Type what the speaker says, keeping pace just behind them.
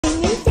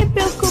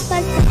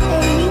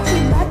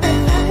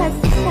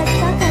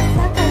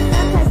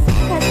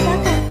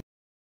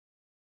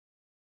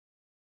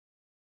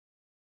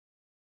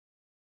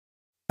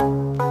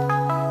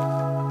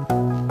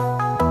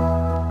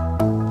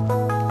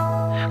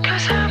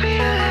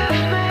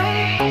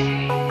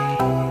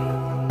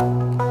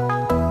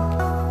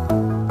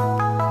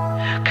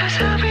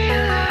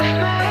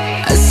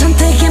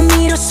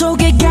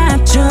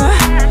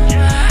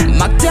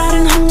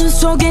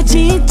속에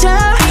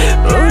진짜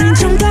우린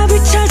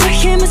정답을 찾아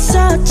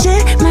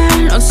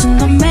헤맸었지만 Lost in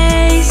the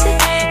maze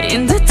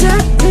in the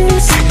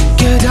darkness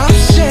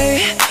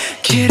끝없이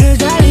길을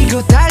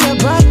달리고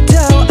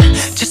달려봐도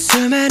저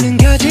수많은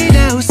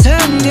거지나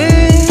웃었네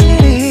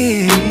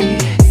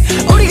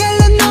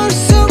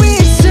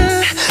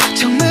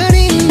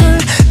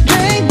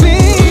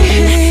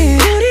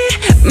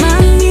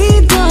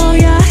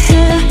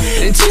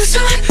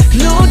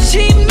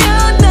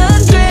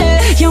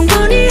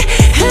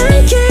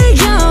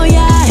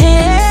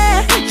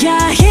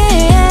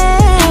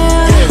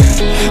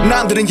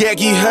남들은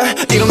얘기해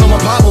이런 놈만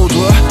바보들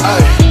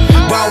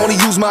But I wanna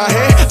use my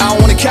head I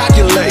wanna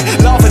calculate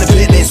Love and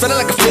fitness Feeling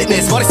like a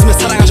fitness 머리 쓰면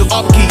사랑한 적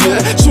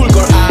없기에 죽을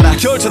걸 알아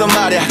겨울처럼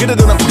말야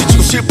그래도 난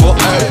부딪히고 싶어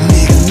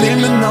네가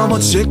밀면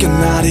넘어질게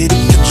날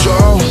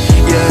일으켜줘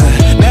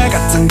yeah.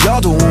 내가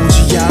당겨도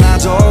오지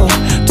않아도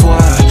돼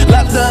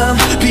Let them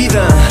be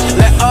them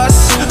Let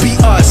us be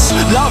us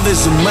Love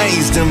is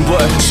amazing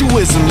but you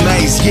is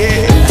amazed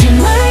yeah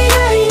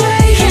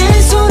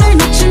한 손을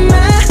놓지 마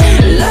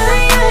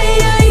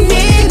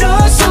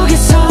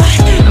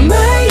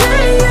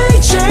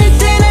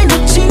절대 날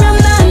놓치면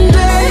안 돼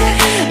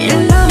You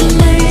love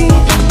me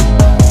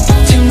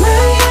Take my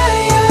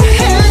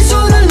hand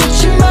손을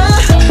놓지 마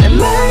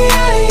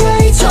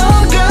My 더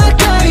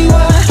가까이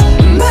와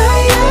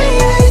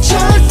My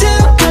절대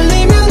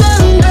헷갈리면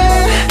안 돼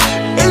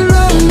You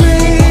love me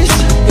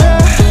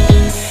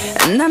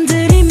yeah.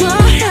 남들이 뭘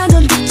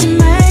하던 듣지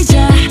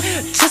말자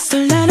Just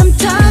let them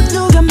talk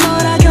누가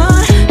뭐라건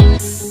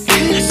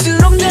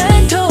그럴수록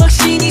난 더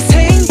확신이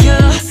생겨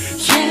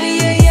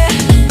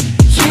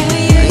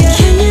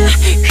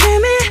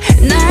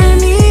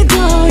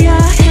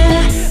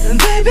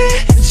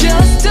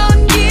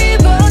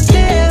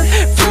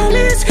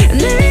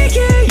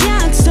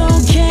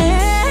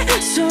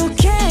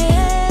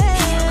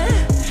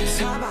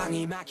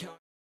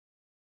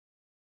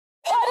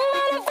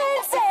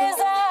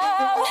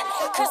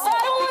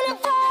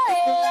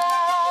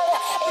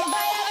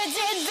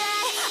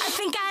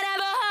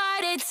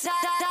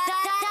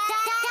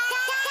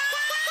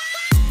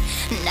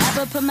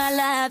Never put my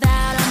love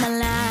out on the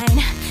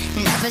line.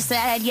 Never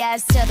said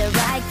yes to the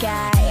right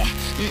guy.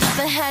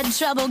 Never had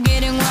trouble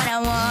getting what I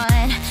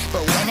want.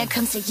 But when it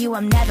comes to you,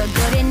 I'm never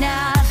good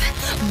enough.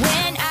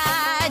 When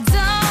I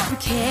don't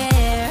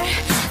care,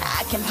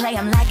 I can play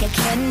him like a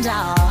Ken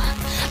doll.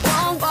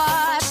 Won't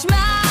wash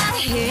my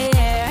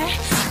hair,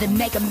 then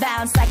make him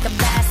bounce like a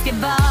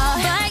basketball.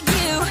 But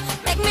you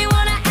make me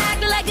wanna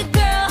act like a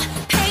girl,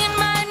 paint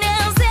my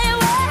nails and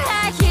wear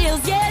high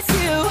heels. Yes,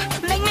 you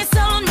make me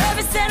so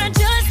nervous and I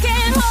just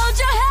can't hold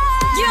your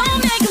hand. You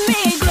make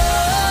me glow,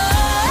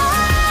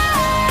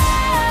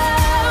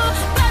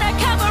 but I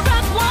cover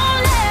up,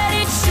 won't let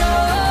it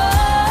show.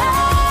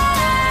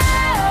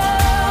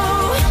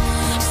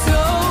 So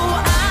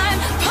I'm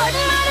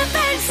putting my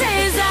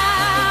defenses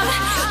up,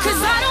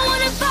 'cause I don't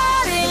wanna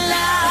fall in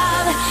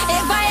love.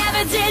 If I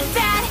ever did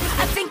that,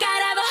 I think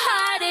I'd have a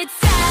heart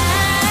attack.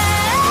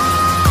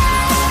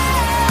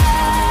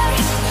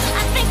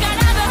 I think I'd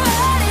have a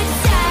heart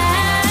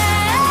attack.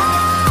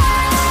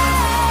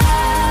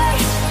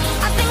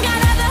 I think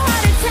I'd have a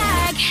heart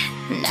attack.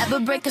 Never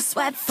break a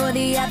sweat for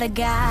the other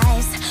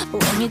guys.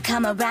 When you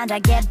come around, I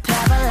get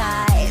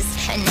paralyzed.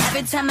 And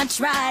every time I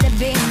try to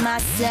be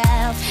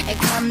myself, it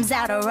comes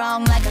out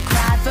wrong like a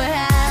cry for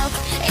help.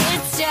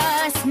 It's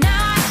just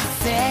not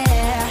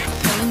fair.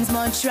 Pain's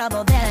more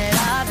trouble than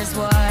love is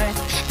worth.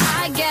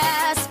 I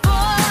guess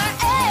for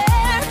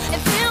air,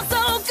 it feels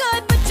so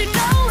good, but you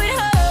know it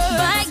hurts.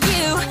 But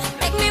you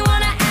make me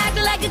wanna act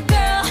like a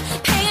girl,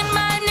 paint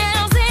my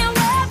nails and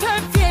wear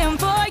perfume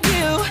for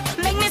you.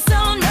 Make me so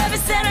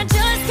nervous and I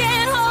just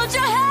can't hold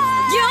your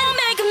hand. You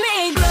make me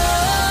glow,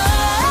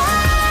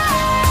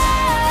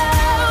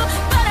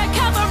 but I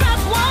cover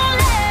up, won't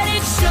let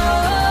it show.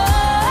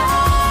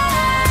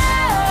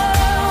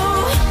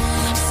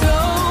 So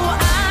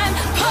I'm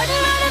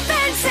putting my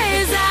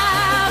defenses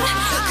up,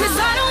 'cause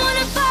I don't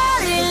wanna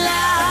fall in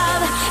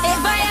love.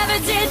 If I ever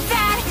did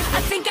that, I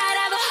think I'd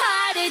have a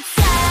heart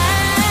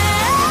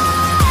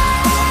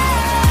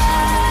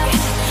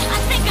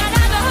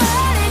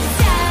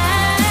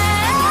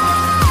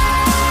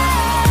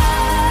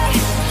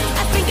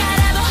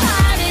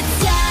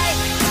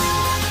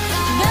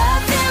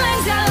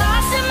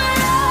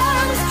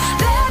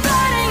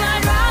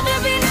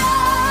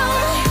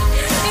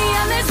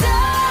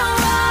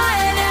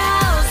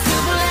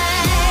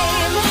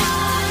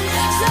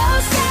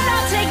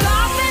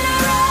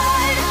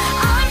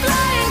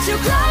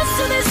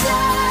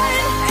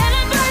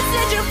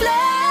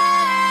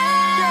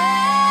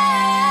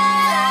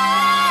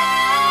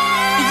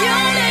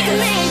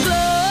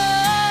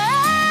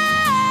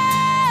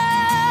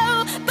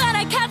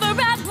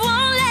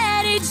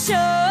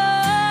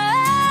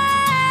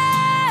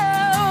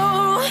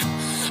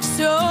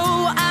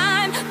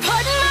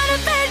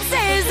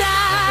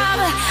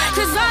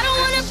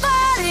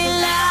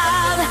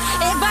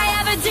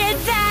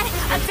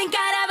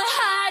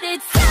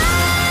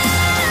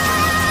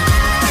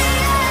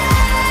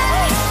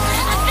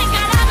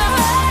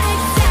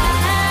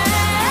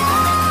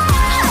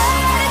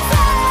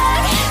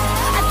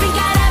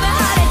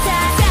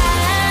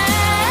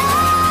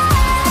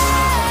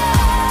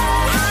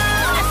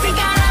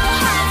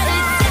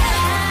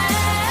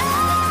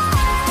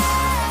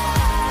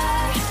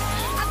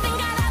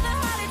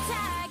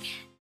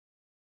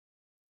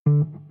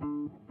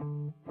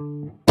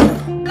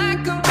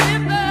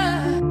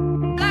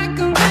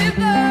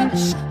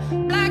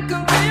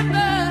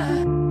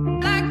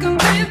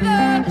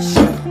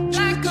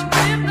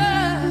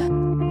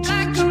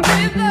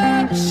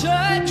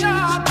Shut your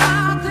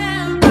mouth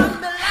and run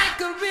me like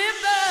a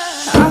river.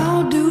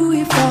 How do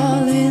we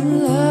fall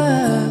in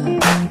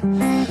love?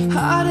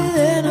 Harder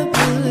than a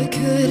bullet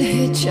could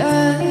hit ya.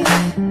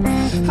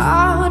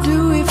 How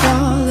do we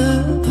fall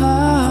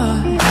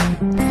apart?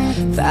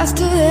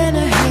 Faster than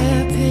a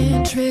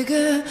hairpin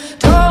trigger.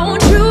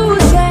 Don't you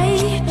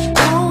say,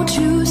 don't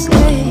you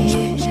say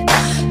it.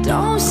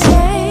 Don't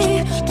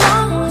say,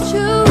 don't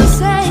you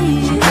say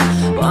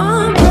it.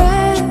 One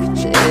breath,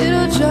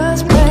 it'll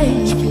just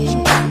break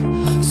it.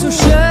 So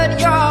shut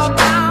your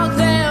mouth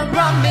and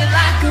run me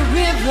like a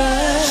river.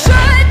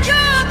 Shut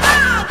your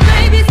mouth,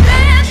 baby,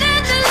 stand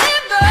and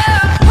deliver.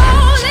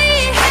 Holy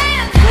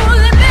hands,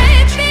 pulling,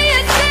 make me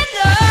a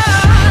sinner.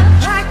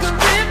 Like a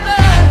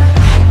river,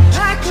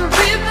 like a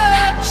river.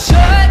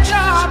 Shut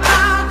your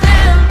mouth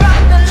and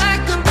run me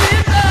like a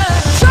river.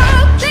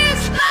 Choke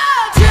this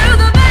love till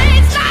the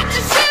veins start to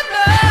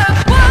shiver.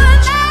 One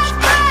last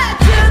breath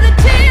till the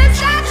tears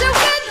start to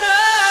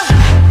wither.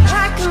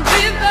 Like a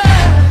river,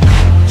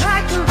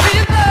 like a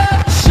river.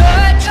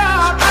 Shut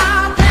your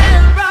mouth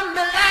and run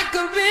me like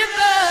a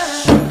river.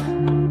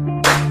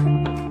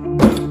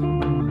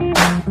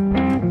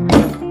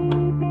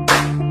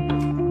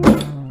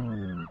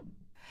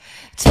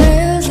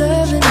 Tales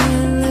of an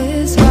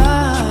endless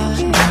heart.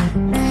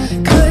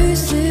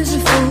 Cursed is a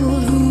fool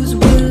who's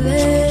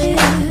willing.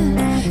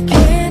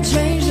 Can't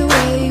change the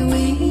way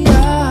we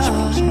are.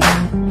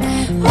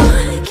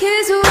 One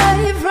kiss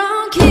away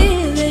from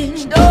killing.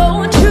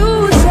 Don't you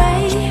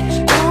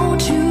say,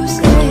 don't you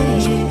say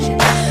it.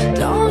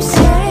 Don't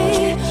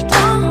say,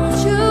 don't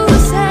you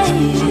say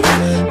it.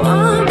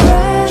 One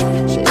breath,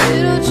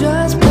 it'll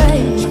just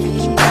break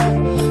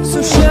it. So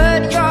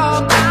shut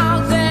your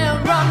mouth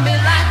and run me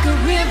like a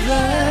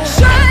river.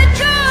 Shut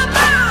your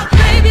mouth,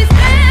 baby,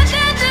 stand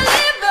and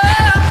deliver.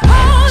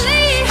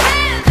 Holy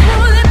hands,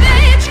 pulling,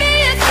 make me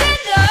a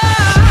sinner.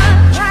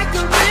 Like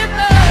a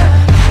river,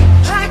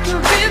 like a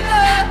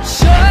river.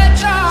 Shut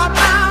your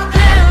mouth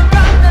and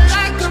run me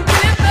like a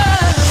river.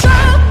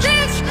 Choke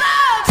this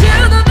love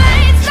till the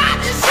veins start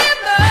to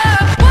shiver.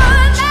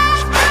 One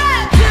last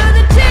breath till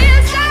the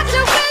tears start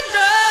to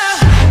wither.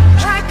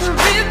 Like a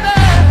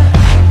river,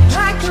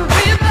 like a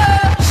river.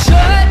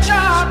 Shut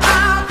your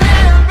mouth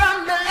and run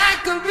me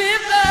like a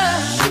river.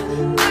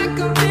 Like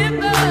a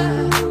river,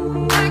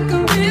 like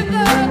a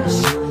river.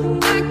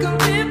 Like a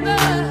river,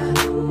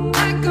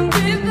 like a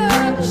river.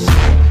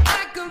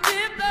 Like a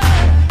river,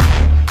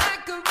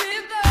 like a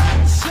river.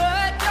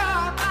 Shut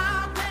your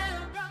mouth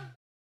and run.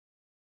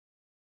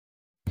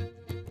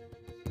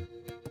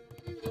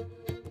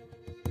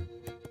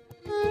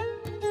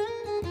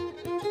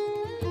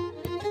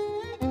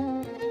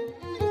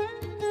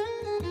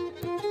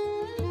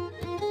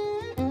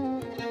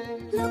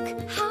 Look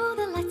how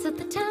the lights of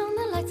the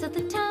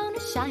town are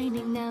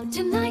shining now.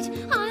 Tonight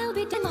I'll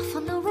be off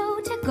on the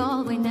road to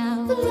Galway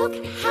now.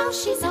 Look how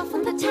she's off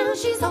on the town,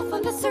 she's off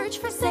on the search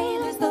for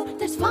sailors. Though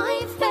there's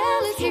fine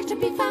fellas here to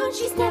be found,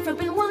 she's never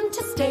been one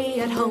to stay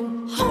at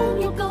home. Home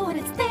you'll go and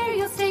it's there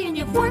you'll stay, and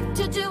you've work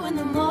to do in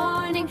the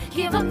morning.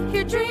 Give up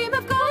your dream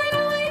of going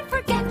away,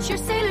 forget your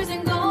sailors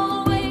and go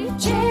away.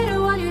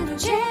 Chero aliru,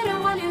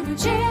 chero aliru,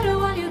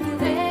 chero aliru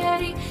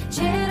veri.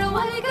 Chero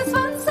aligas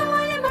van so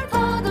alimar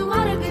todo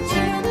aligu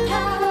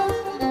chenta.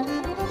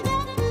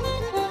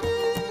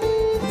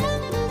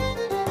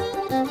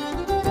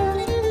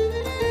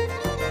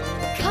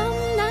 Come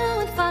now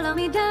and follow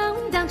me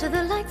down to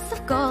the lights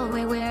of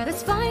Galway, where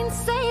there's fine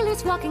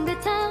sailors walking the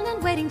town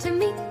and waiting to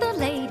meet the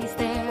ladies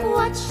there.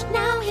 Watch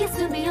now, he'll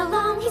soon be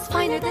along, he's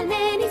finer than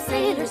any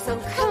sailor. So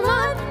come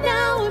on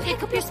now and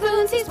pick up your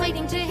spoons, he's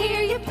waiting to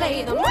hear you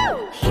play them.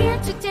 Woo! Here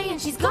today and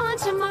she's gone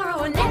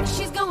tomorrow, and next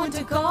she's going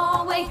to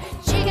Galway.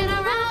 Jigging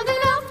around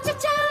and off to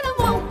town and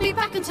won't be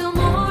back until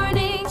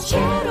morning.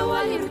 Chero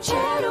aliru,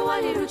 chero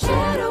aliru,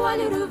 chero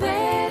aliru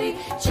veri.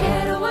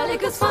 Chero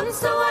aligas fun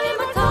so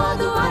alimar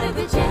todo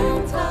aligu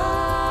genta.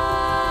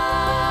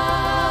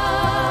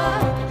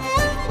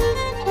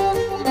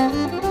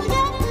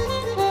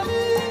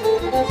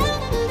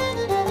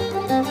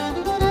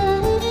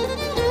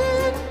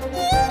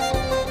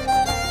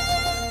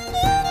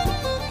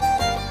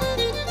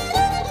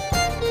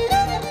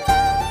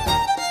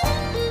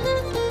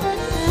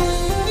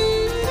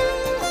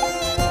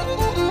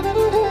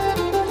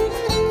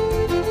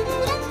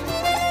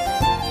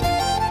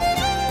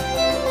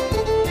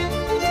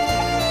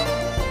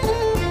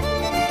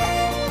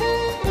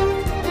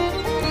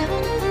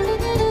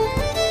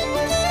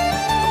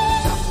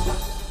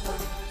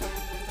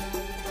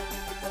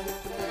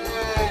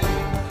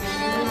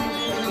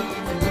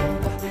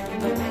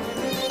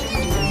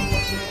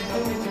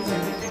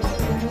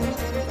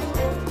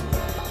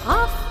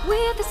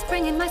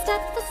 In my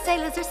step, the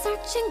sailors are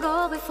searching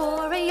Galway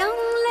for a young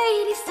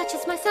lady such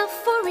as myself,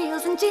 for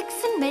reels and jigs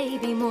and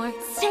maybe more.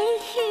 Stay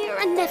here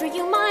and never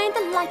you mind,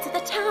 the lights of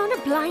the town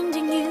are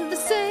blinding you. The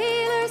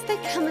sailors, they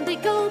come and they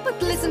go,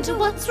 but listen to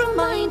what's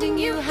reminding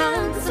you.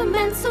 Hands of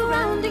men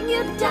surrounding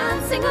you,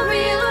 dancing a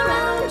reel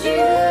around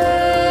you.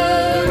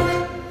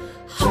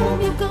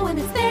 Home you go and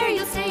it's there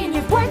you'll stay, and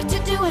you've work to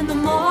do in the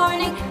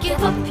morning.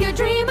 Give up your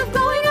dream of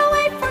going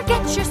away.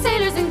 Forget your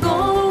sailors and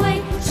go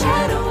away.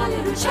 Chero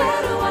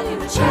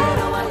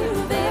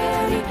aliru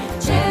very.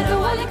 Chero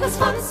ali cause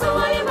fun so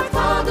ali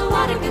martado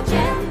ali que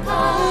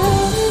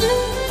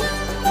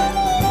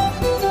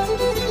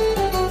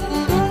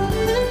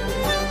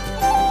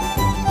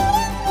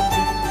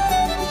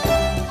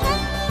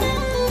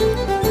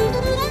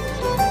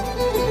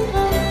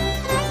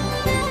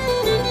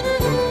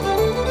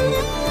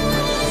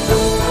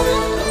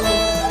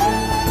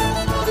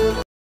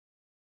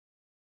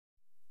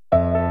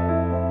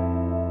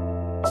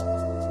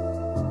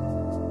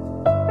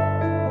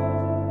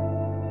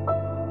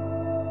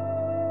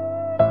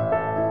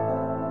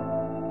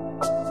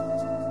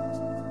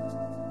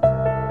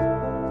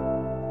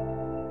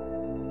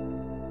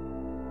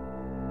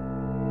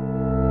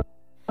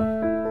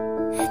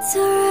It's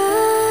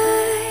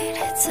alright,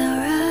 it's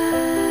alright.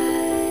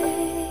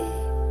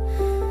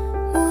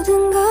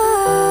 모든 걸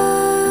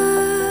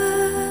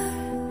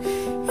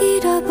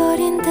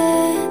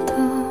잃어버린대도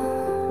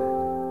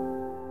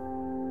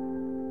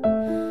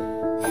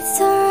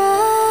It's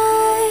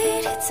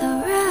alright, it's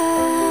alright.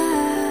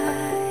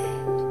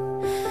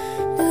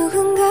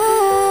 누군가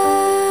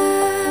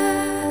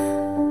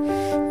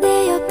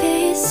내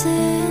옆에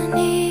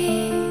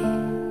있으니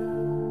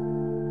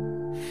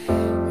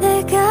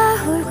내가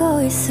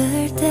울고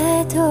있을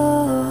때도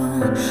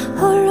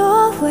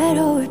홀로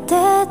외로울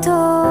때도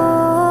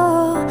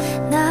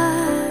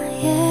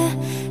나의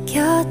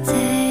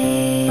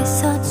곁에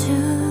있어준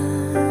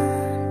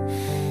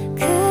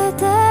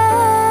그대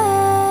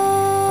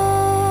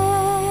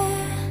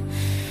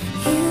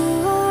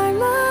You are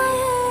my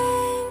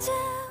angel.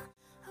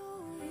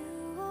 Oh, you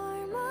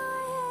are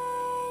my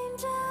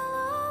angel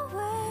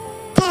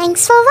always.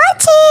 Thanks for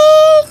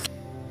watching!